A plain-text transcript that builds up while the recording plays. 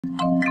Page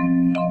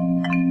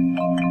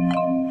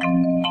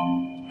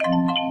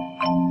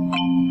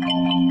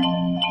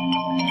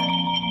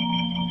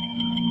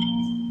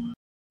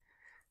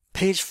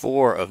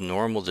 4 of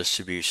normal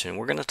distribution,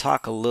 we're going to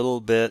talk a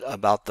little bit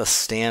about the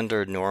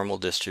standard normal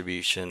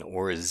distribution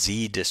or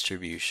Z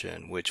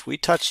distribution, which we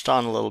touched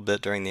on a little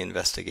bit during the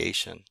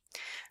investigation.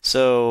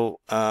 So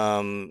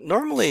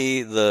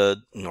normally we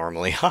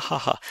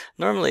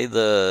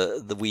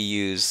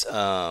use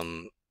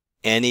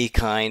any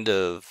kind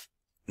of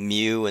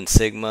mu and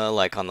sigma.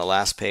 Like on the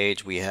last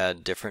page, we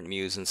had different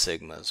mu's and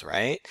sigmas,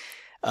 right?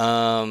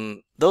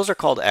 Those are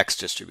called X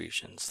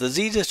distributions. The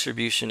Z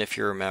distribution, if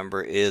you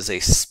remember, is a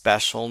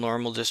special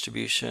normal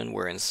distribution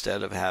where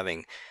instead of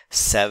having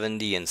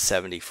 70 and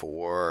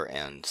 74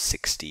 and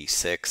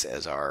 66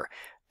 as our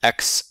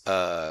X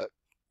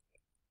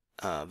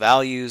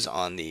values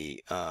on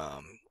the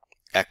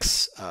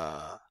X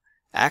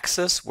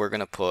axis, we're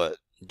going to put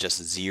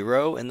just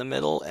 0 in the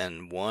middle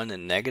and 1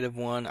 and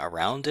 -1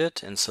 around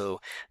it, and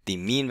so the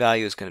mean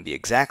value is going to be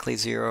exactly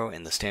 0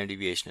 and the standard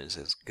deviation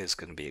is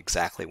going to be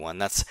exactly 1.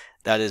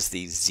 That is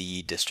the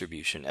Z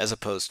distribution as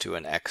opposed to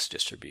an X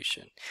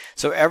distribution.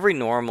 So every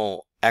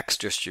normal X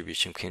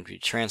distribution can be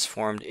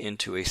transformed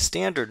into a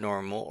standard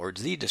normal or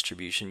Z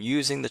distribution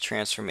using the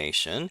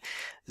transformation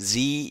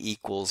Z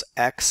equals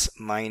X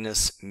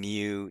minus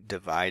mu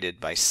divided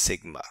by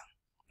sigma.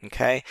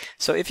 Okay,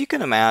 so if you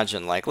can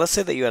imagine, like, let's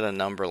say that you had a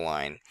number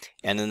line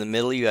and in the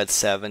middle you had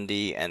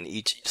 70 and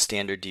each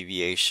standard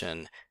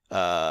deviation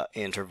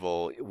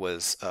interval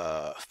was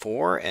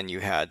 4 and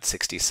you had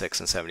 66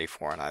 and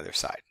 74 on either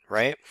side,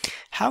 right?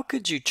 How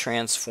could you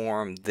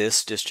transform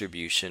this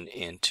distribution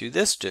into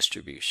this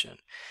distribution?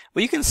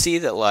 Well, you can see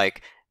that,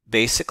 like,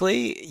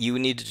 basically you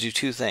need to do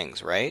two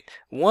things, right?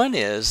 One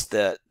is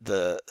that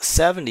the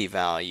 70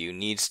 value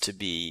needs to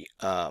be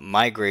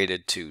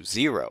migrated to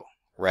 0,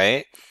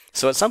 right?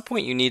 So at some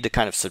point you need to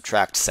kind of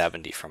subtract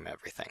 70 from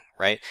everything,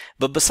 right?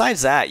 But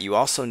besides that, you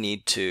also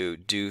need to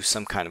do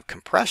some kind of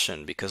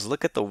compression, because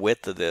look at the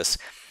width of this.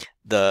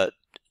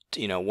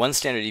 One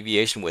standard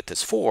deviation width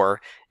is 4,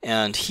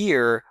 and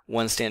here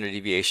one standard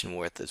deviation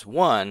width is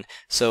 1.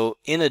 So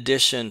in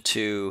addition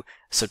to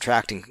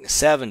subtracting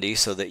 70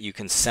 so that you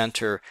can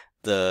center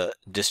the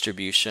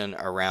distribution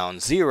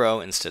around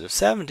 0 instead of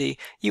 70,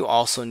 you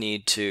also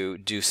need to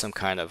do some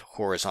kind of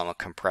horizontal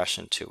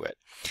compression to it.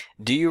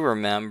 Do you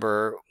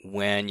remember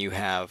when you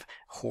have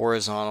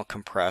horizontal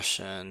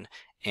compression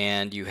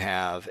and you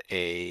have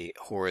a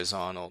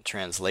horizontal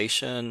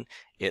translation?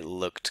 It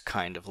looked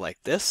kind of like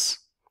this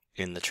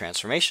in the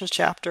transformations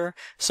chapter.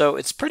 So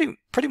it's pretty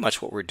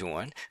much what we're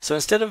doing. So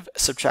instead of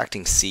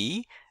subtracting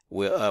C,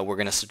 we're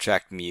going to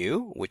subtract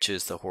mu, which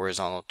is the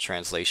horizontal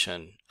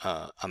translation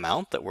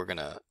amount that we're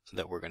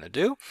going to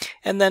do,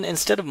 and then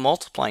instead of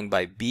multiplying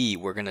by b,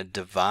 we're going to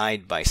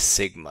divide by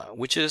sigma,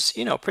 which is,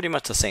 pretty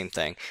much the same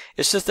thing.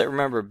 It's just that,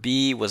 remember,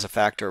 b was a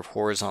factor of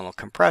horizontal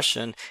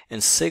compression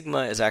and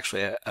sigma is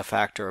actually a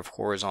factor of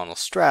horizontal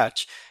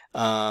stretch.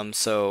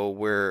 So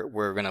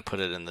we're going to put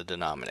it in the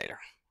denominator.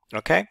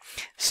 Okay,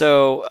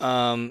 so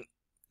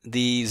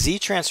the Z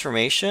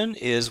transformation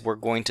is we're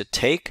going to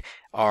take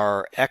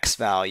our X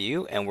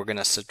value and we're going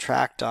to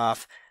subtract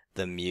off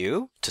the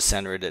mu to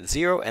center it at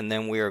 0, and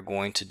then we are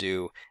going to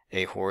do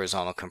a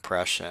horizontal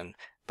compression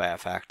by a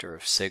factor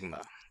of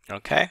sigma.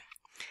 Okay?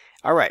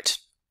 All right.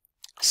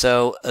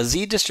 So a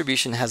Z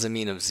distribution has a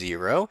mean of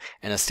 0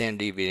 and a standard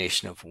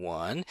deviation of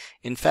 1.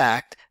 In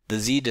fact, the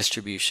Z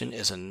distribution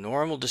is a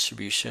normal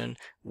distribution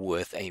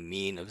with a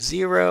mean of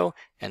 0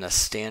 and a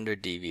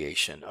standard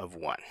deviation of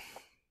 1.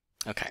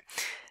 Okay.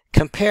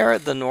 Compare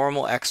the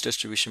normal X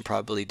distribution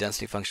probability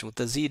density function with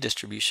the Z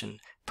distribution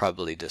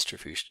probability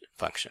distribution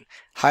function.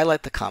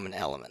 Highlight the common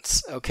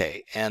elements.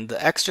 Okay, and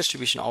the X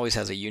distribution always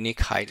has a unique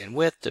height and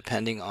width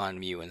depending on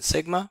mu and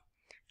sigma,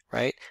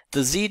 right?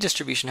 The Z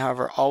distribution,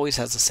 however, always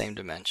has the same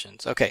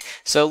dimensions. Okay,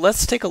 so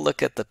let's take a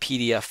look at the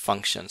PDF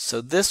function.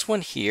 So this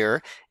one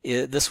here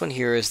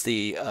is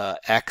the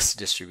X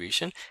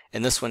distribution,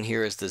 and this one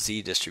here is the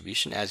Z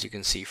distribution, as you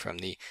can see from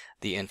the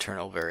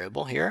internal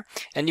variable here.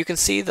 And you can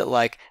see that,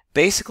 like,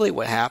 basically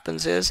what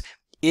happens is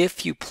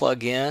if you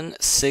plug in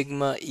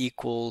sigma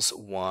equals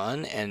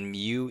 1 and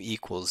mu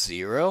equals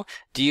 0,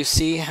 do you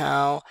see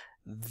how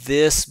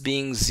this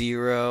being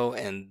 0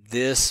 and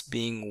this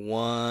being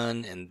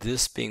 1 and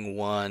this being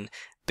 1,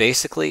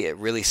 basically it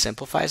really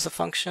simplifies the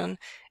function?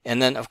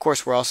 And then of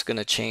course we're also going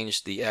to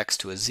change the X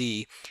to a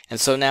Z, and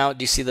so now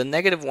do you see the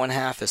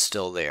 -1/2 is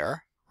still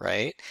there,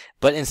 right?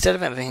 But instead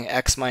of having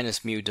X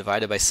minus mu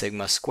divided by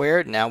sigma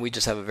squared, now we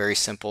just have a very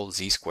simple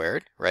Z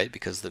squared, right?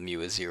 Because the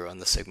mu is 0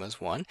 and the sigma is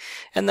 1.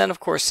 And then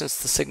of course, since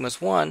the sigma is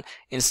 1,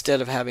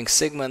 instead of having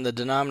sigma in the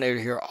denominator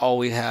here, all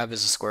we have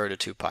is the square root of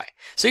 2 pi.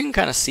 So you can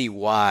kind of see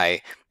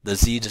why the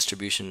Z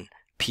distribution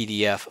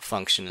PDF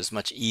function is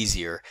much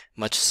easier,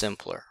 much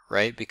simpler,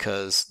 right?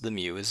 Because the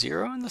mu is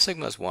 0 and the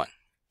sigma is 1.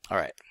 All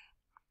right.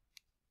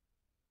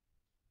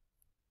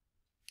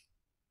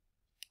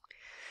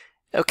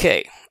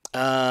 Okay.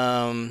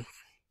 One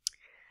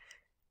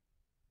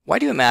Why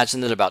do you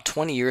imagine that about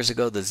 20 years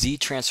ago the z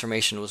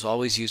transformation was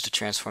always used to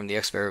transform the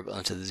x variable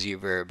into the z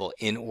variable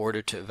in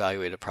order to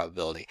evaluate a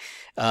probability?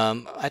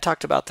 I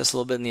talked about this a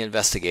little bit in the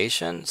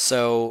investigation.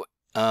 So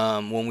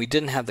when we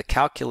didn't have the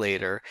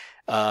calculator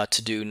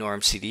to do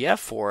norm CDF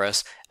for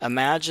us,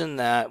 imagine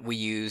that we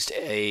used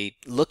a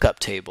lookup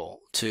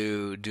table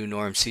to do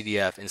norm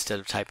CDF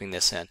instead of typing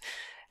this in.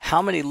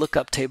 How many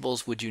lookup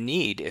tables would you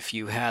need if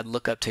you had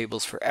lookup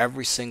tables for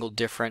every single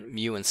different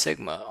mu and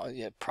sigma?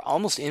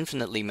 Almost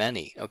infinitely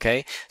many,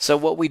 okay? So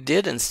what we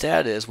did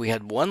instead is we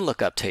had one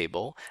lookup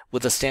table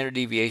with a standard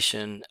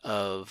deviation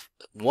of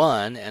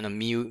 1 and a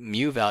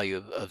mu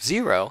value of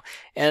 0,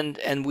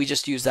 and we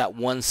just used that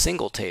one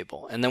single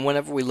table. And then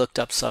whenever we looked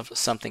up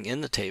something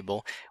in the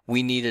table,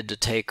 we needed to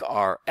take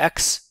our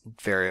x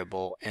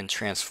variable and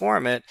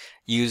transform it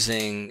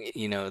using,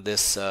 you know,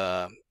 this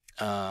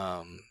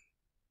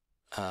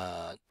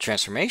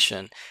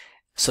transformation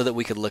so that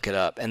we could look it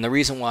up. And the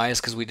reason why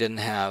is because we didn't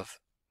have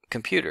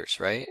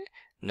computers, right?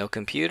 No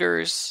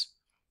computers.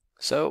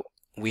 So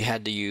we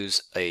had to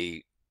use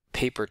a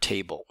paper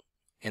table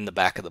in the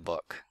back of the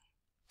book.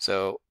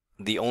 So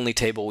the only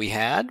table we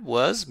had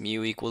was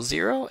mu equals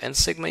 0 and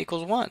sigma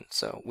equals 1.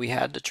 So we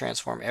had to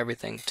transform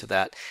everything to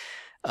that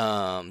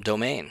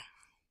domain.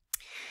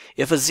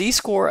 If a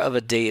z-score of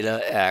a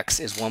data x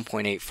is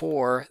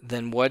 1.84,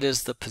 then what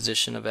is the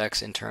position of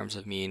x in terms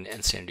of mean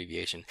and standard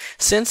deviation?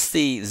 Since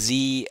the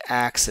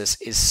z-axis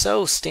is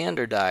so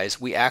standardized,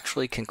 we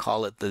actually can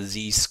call it the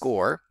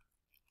z-score.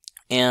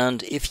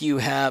 And if you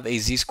have a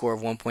z-score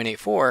of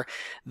 1.84,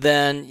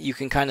 then you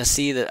can kind of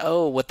see that,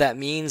 oh, what that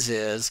means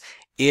is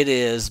it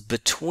is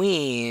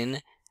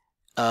between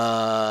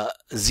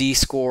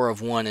z-score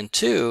of 1 and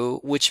 2,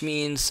 which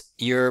means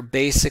you're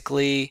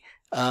basically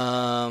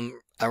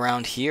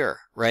around here,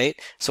 right?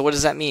 So what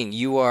does that mean?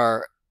 You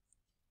are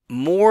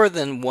more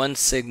than 1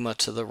 sigma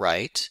to the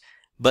right,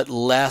 but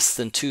less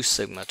than 2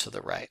 sigma to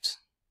the right.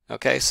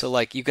 Okay, so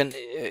like you can,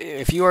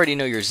 if you already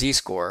know your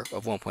z-score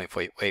of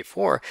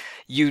 1.84,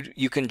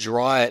 you can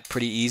draw it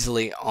pretty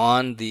easily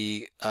on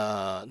the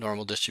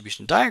normal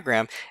distribution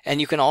diagram, and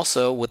you can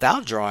also,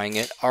 without drawing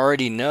it,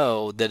 already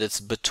know that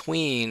it's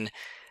between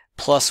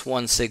plus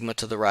 1 sigma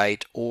to the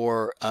right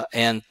or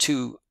and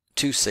 2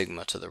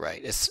 sigma to the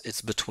right.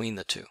 It's between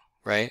the two,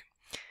 right?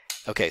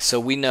 Okay, so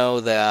we know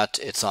that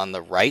it's on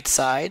the right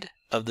side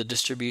of the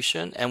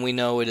distribution, and we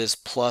know it is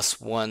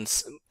plus 1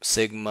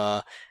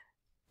 sigma.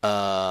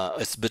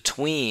 It's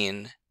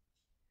between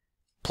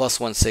plus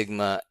 1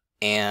 sigma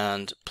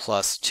and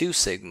plus 2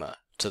 sigma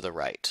to the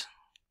right.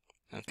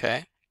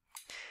 Okay.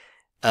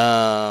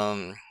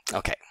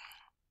 Okay.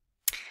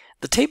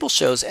 The table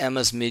shows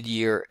Emma's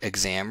mid-year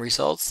exam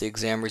results. The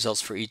exam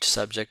results for each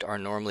subject are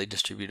normally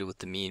distributed with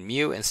the mean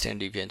mu and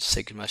standard deviation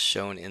sigma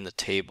shown in the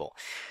table.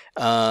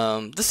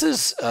 This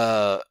is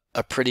a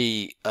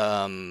pretty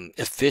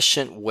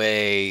efficient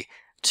way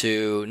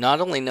to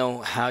not only know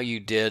how you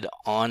did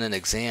on an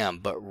exam,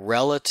 but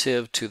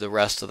relative to the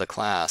rest of the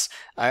class.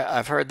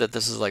 I've heard that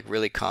this is like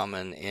really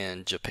common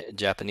in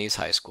Japanese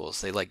high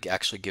schools. They like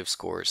actually give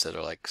scores that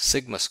are like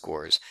sigma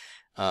scores.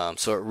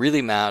 So it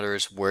really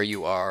matters where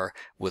you are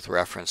with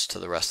reference to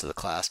the rest of the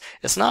class.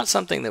 It's not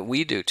something that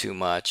we do too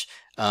much,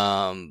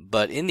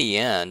 but in the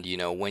end, you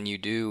know, when you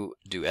do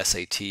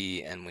SAT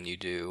and when you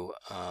do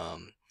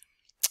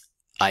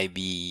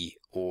IB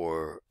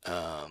or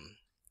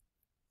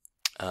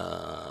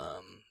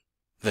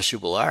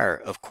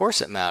vestibular, of course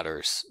it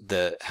matters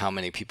how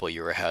many people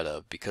you're ahead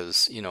of,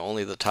 because you know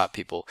only the top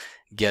people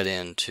get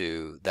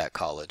into that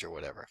college or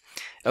whatever.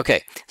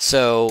 Okay,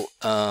 so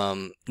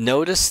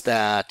notice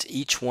that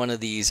each one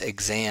of these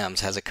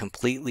exams has a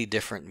completely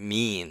different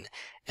mean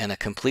and a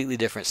completely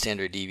different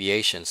standard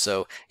deviation.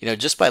 So you know,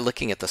 just by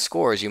looking at the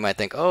scores, you might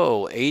think,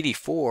 oh,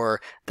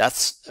 84,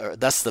 that's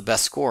the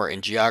best score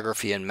in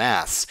geography and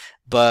maths.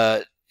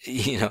 But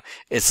you know,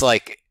 it's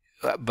like,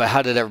 but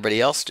how did everybody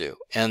else do?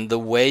 And the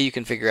way you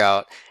can figure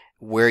out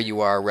where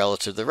you are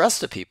relative to the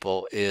rest of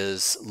people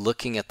is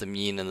looking at the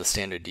mean and the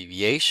standard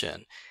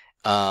deviation,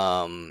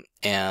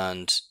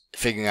 and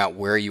figuring out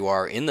where you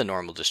are in the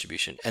normal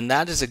distribution. And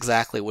that is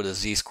exactly what a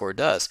z-score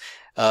does.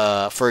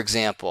 For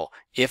example,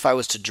 if I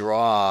was to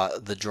draw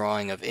the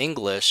drawing of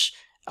English,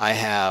 I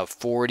have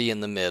 40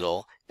 in the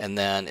middle, and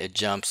then it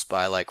jumps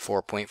by like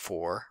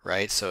 4.4,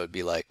 right? So it'd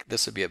be like,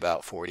 this would be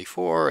about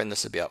 44, and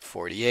this would be about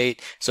 48.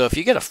 So if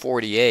you get a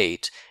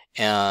 48,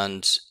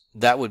 and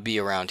that would be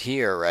around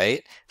here,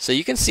 right? So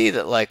you can see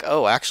that like,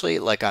 oh, actually,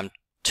 like I'm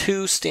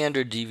 2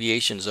 standard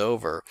deviations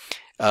over.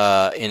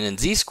 And in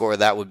z-score,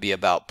 that would be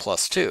about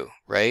 +2,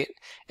 right?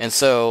 And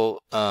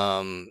so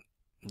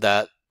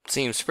that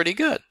seems pretty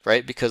good,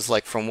 right? Because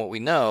like from what we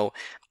know,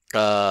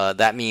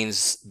 that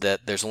means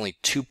that there's only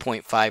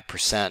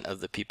 2.5%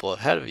 of the people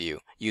ahead of you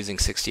using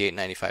 68,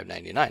 95,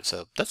 99.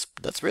 So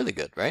that's really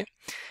good, right?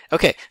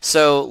 Okay,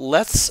 so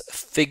let's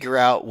figure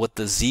out what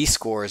the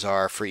z-scores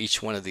are for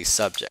each one of these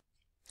subjects.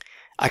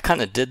 I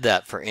kind of did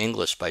that for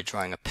English by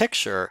drawing a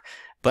picture,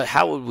 But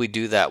how would we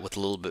do that with a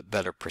little bit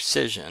better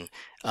precision?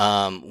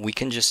 We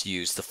can just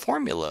use the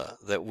formula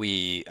that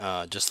we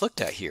just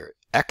looked at here.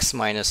 X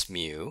minus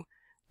mu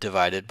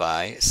divided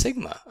by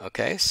sigma.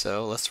 Okay,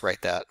 so let's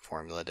write that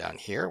formula down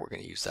here. We're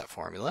going to use that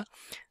formula.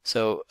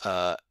 So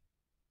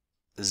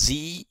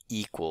Z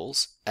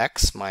equals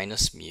X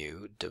minus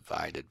mu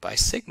divided by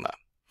sigma.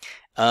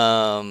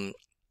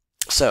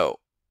 So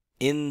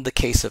in the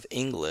case of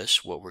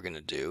English, what we're going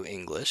to do,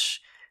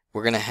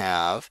 we're going to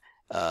have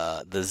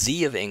the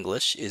Z of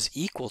English is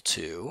equal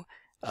to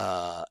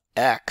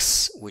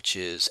X, which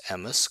is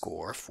Emma's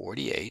score,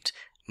 48,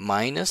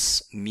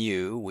 minus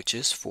mu, which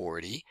is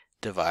 40,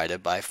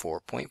 divided by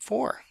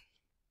 4.4.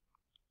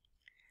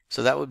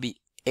 So that would be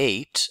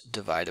 8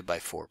 divided by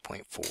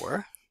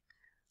 4.4.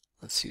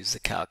 Let's use the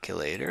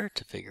calculator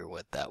to figure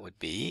what that would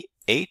be.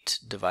 8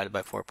 divided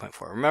by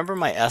 4.4. Remember,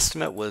 my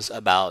estimate was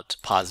about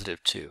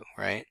positive 2,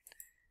 right?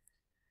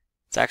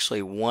 It's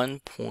actually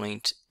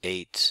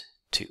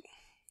 1.82.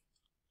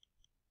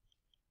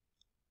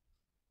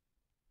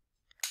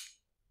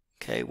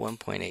 Okay,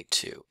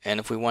 1.82.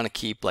 And if we want to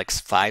keep like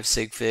 5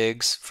 sig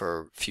figs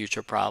for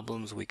future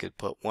problems, we could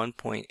put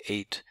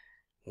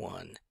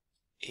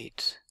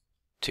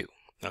 1.8182.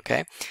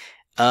 Okay?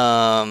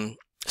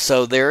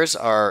 So there's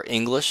our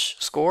English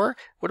score.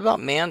 What about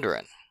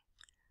Mandarin?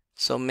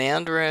 So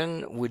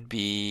Mandarin would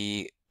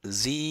be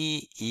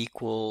Z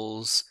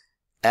equals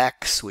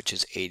X, which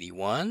is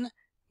 81,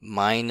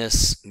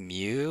 minus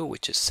mu,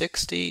 which is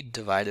 60,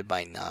 divided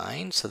by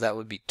 9. So that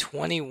would be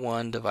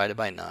 21 divided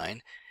by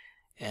 9.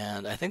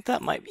 And I think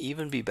that might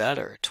even be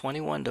better.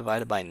 21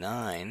 divided by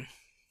 9,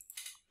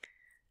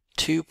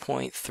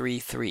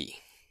 2.33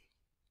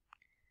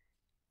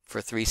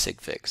 for 3 sig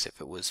figs. If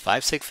it was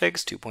 5 sig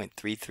figs,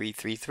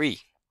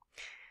 2.3333.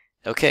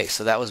 Okay,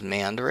 so that was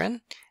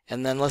Mandarin.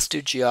 And then let's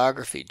do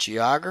geography.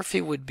 Geography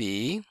would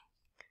be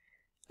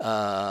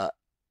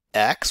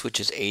X, which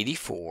is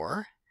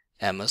 84,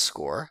 Emma's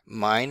score,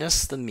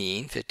 minus the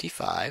mean,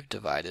 55,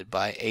 divided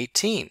by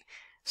 18.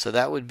 So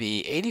that would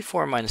be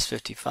 84 minus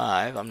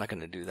 55. I'm not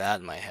going to do that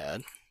in my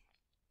head.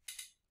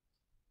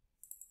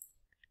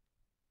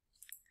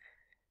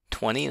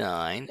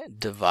 29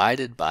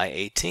 divided by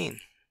 18.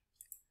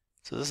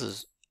 So this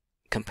is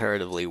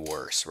comparatively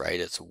worse,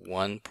 right? It's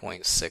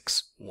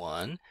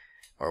 1.61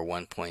 or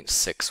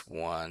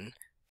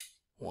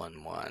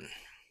 1.6111.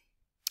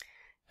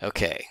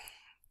 Okay.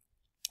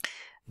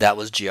 That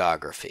was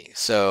geography.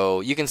 So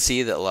you can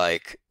see that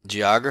like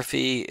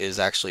geography is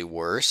actually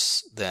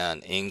worse than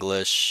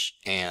English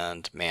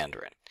and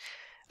Mandarin.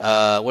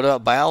 What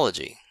about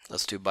biology?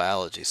 Let's do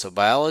biology. So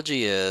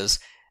biology is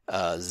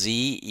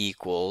Z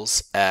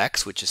equals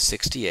X, which is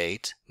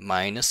 68,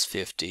 minus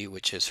 50,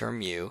 which is her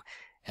mu,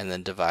 and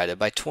then divided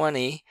by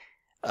 20.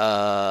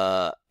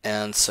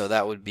 And so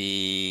that would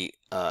be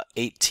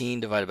 18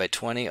 divided by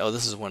 20. Oh,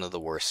 this is one of the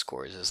worst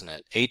scores, isn't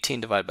it?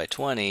 18 divided by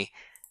 20.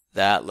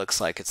 That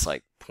looks like it's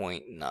like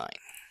 0.9.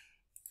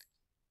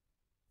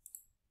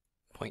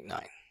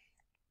 0.9.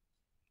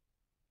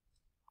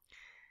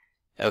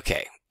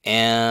 Okay,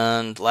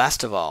 and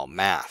last of all,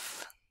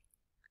 math.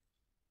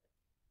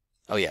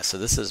 Oh yeah, so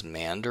this is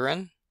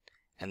Mandarin,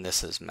 and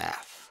this is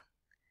math.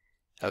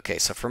 Okay,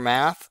 so for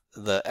math,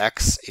 the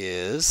X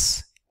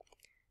is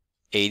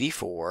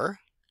 84,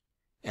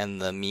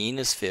 and the mean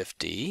is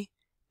 50,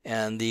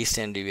 and the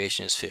standard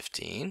deviation is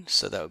 15,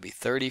 so that would be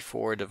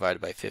 34 divided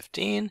by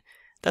 15.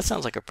 That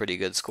sounds like a pretty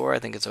good score. I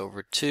think it's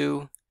over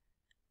 2.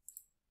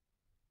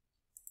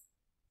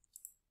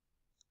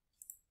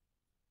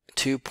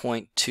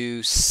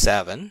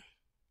 2.27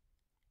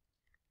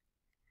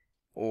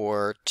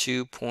 or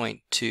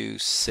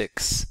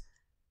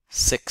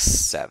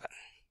 2.2667.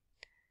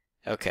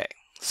 Okay,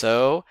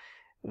 so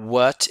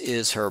what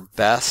is her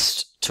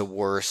best to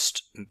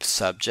worst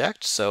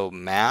subject? So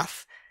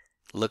math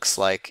looks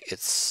like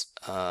it's,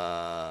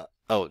 oh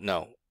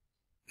no,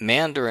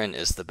 Mandarin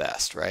is the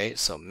best, right?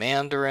 So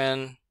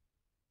Mandarin,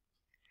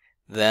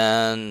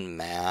 then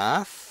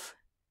math,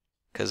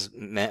 because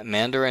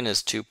Mandarin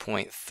is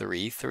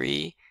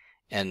 2.33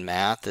 and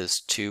math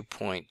is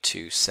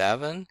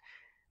 2.27.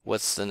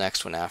 What's the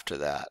next one after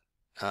that?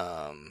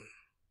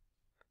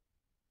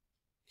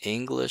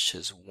 English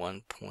is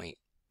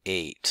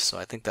 1.8, so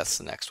I think that's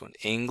the next one.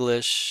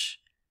 English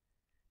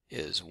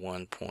is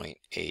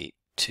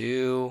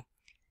 1.82.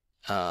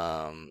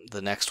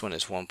 The next one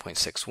is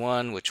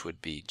 1.61, which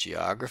would be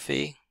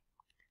geography.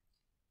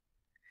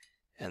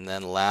 And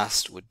then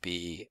last would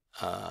be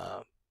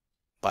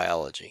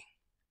biology,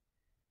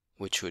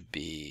 which would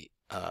be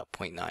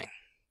 0.9.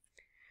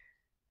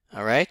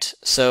 All right,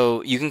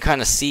 so you can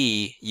kind of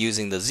see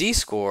using the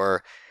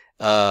z-score,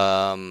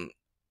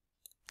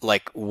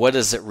 like what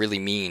does it really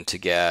mean to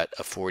get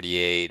a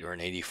 48 or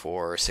an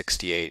 84 or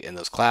 68 in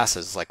those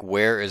classes? Like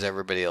where is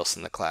everybody else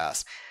in the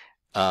class?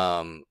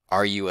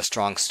 Are you a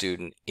strong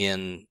student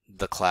in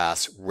the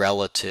class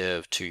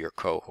relative to your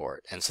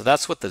cohort? And so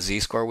that's what the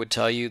z-score would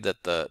tell you,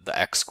 that the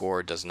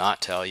x-score does not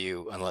tell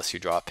you unless you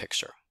draw a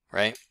picture,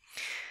 right?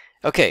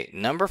 Okay,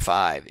 number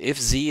 5. If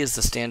z is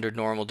the standard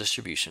normal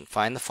distribution,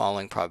 find the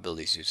following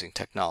probabilities using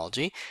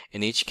technology.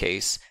 In each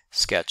case,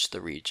 sketch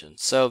the region.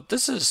 So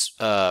this is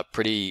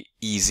pretty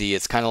easy.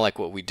 It's kind of like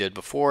what we did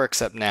before,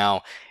 except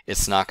now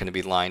it's not going to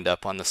be lined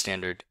up on the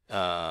standard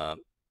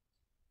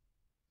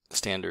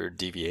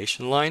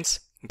deviation lines.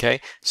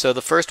 Okay, so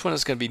the first one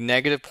is going to be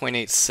negative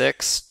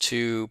 0.86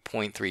 to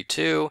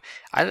 0.32.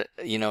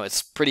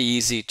 It's pretty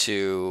easy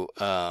to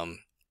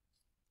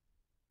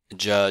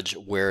judge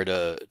where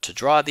to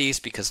draw these,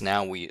 because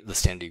now the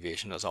standard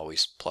deviation is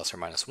always plus or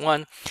minus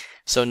 1.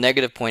 So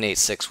negative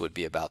 0.86 would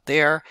be about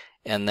there,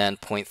 and then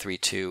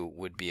 0.32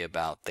 would be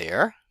about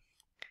there.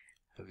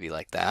 It would be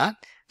like that.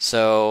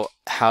 So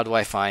how do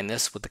I find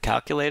this with the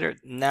calculator?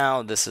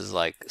 Now this is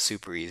like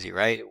super easy,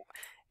 right?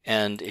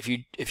 And if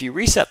you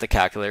reset the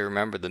calculator,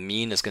 remember the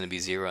mean is going to be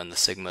 0 and the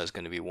sigma is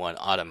going to be 1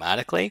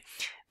 automatically.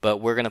 But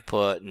we're going to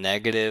put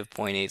negative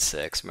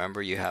 0.86.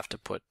 Remember, you have to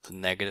put the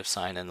negative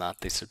sign and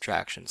not the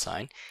subtraction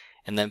sign.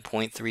 And then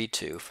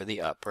 0.32 for the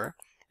upper.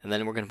 And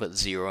then we're going to put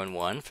 0 and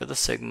 1 for the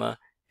sigma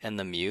and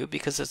the mu,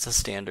 because it's a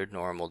standard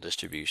normal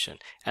distribution.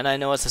 And I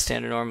know it's a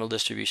standard normal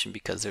distribution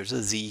because there's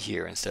a z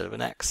here instead of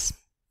an x.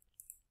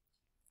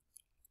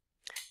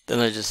 Then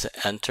I just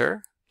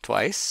enter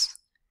twice.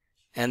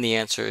 And the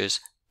answer is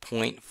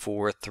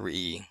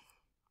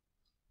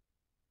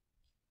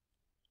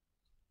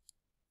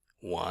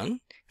 0.431.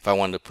 If I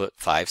wanted to put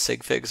 5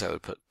 sig figs, I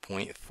would put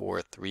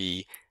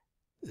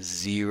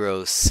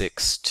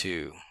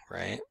 0.43062,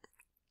 right?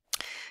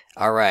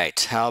 All right,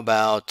 how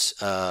about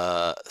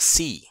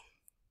C?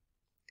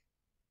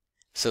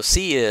 So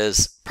C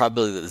is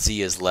probability that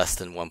Z is less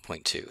than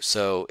 1.2.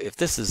 So if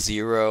this is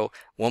 0,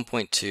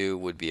 1.2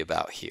 would be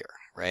about here,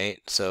 right?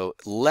 So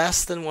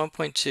less than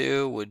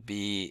 1.2 would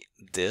be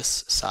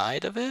this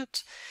side of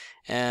it.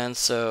 And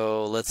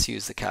so let's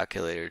use the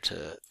calculator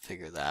to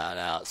figure that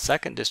out.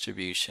 Second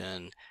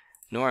distribution,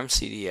 norm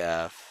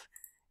CDF,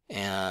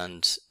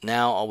 and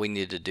now all we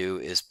need to do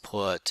is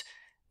put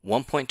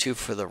 1.2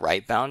 for the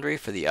right boundary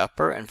for the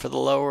upper, and for the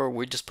lower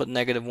we just put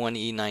negative 1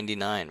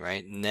 E99,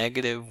 right?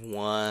 Negative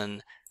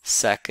 1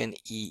 second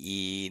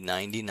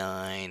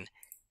EE99,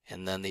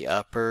 and then the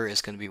upper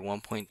is going to be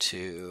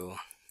 1.2,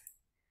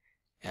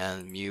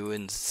 and mu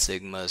and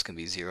sigma is going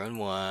to be 0 and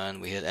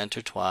 1. We hit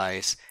enter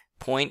twice.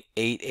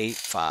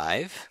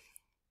 0.885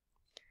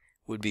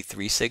 would be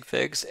 3 sig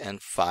figs,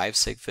 and 5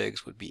 sig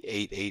figs would be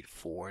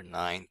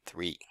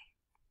 88493.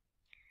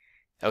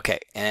 Okay,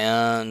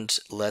 and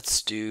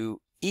let's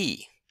do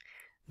E,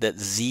 that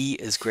Z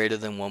is greater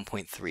than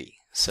 1.3.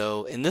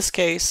 So in this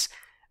case,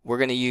 we're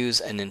going to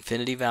use an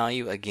infinity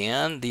value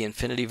again. The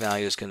infinity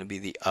value is going to be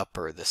the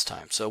upper this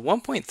time. So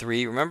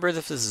 1.3, remember if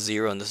this is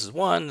 0 and this is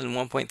 1, then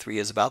 1.3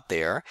 is about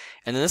there.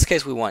 And in this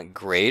case, we want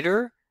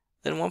greater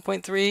than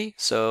 1.3,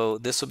 so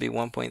this will be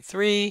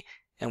 1.3,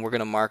 and we're going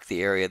to mark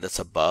the area that's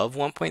above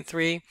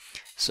 1.3.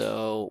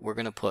 So we're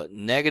going to put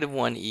negative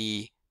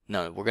 1e,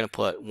 no, we're going to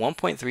put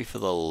 1.3 for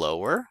the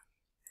lower,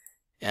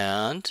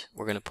 and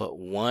we're going to put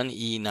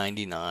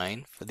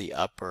 1e99 for the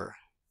upper.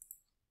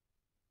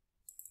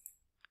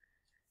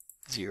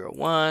 0,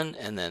 1,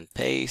 and then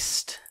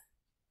paste,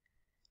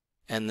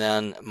 and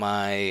then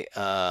my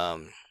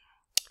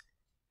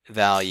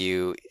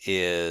value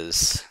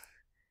is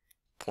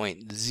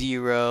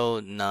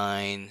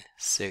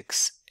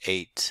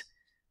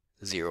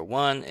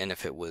 0.09681, and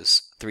if it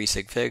was 3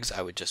 sig figs,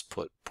 I would just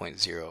put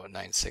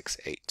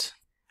 0.0968.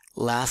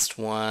 Last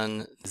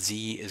one,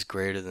 Z is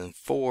greater than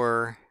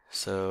 4,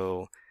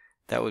 so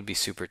that would be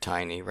super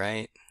tiny,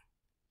 right?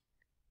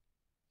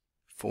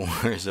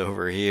 4 is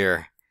over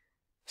here.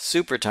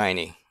 Super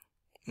tiny,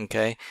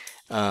 okay?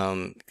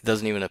 It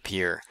doesn't even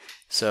appear.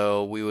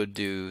 So we would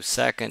do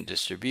second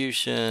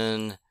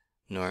distribution,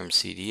 norm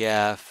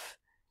CDF,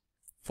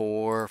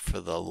 4 for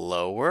the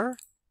lower,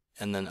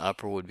 and then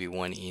upper would be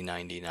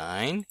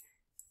 1E99,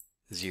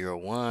 0,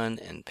 1,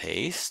 and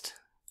paste.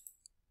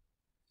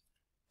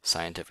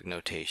 Scientific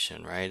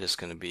notation, right? It's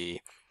going to be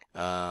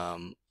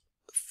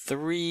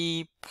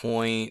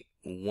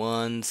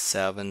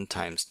 3.17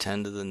 times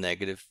 10 to the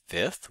negative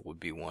fifth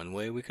would be one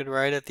way we could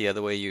write it. The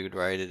other way you could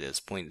write it is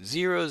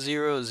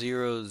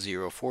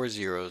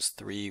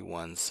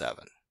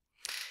 0.000040317.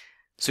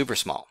 Super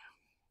small.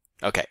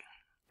 Okay,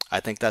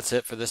 I think that's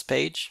it for this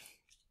page.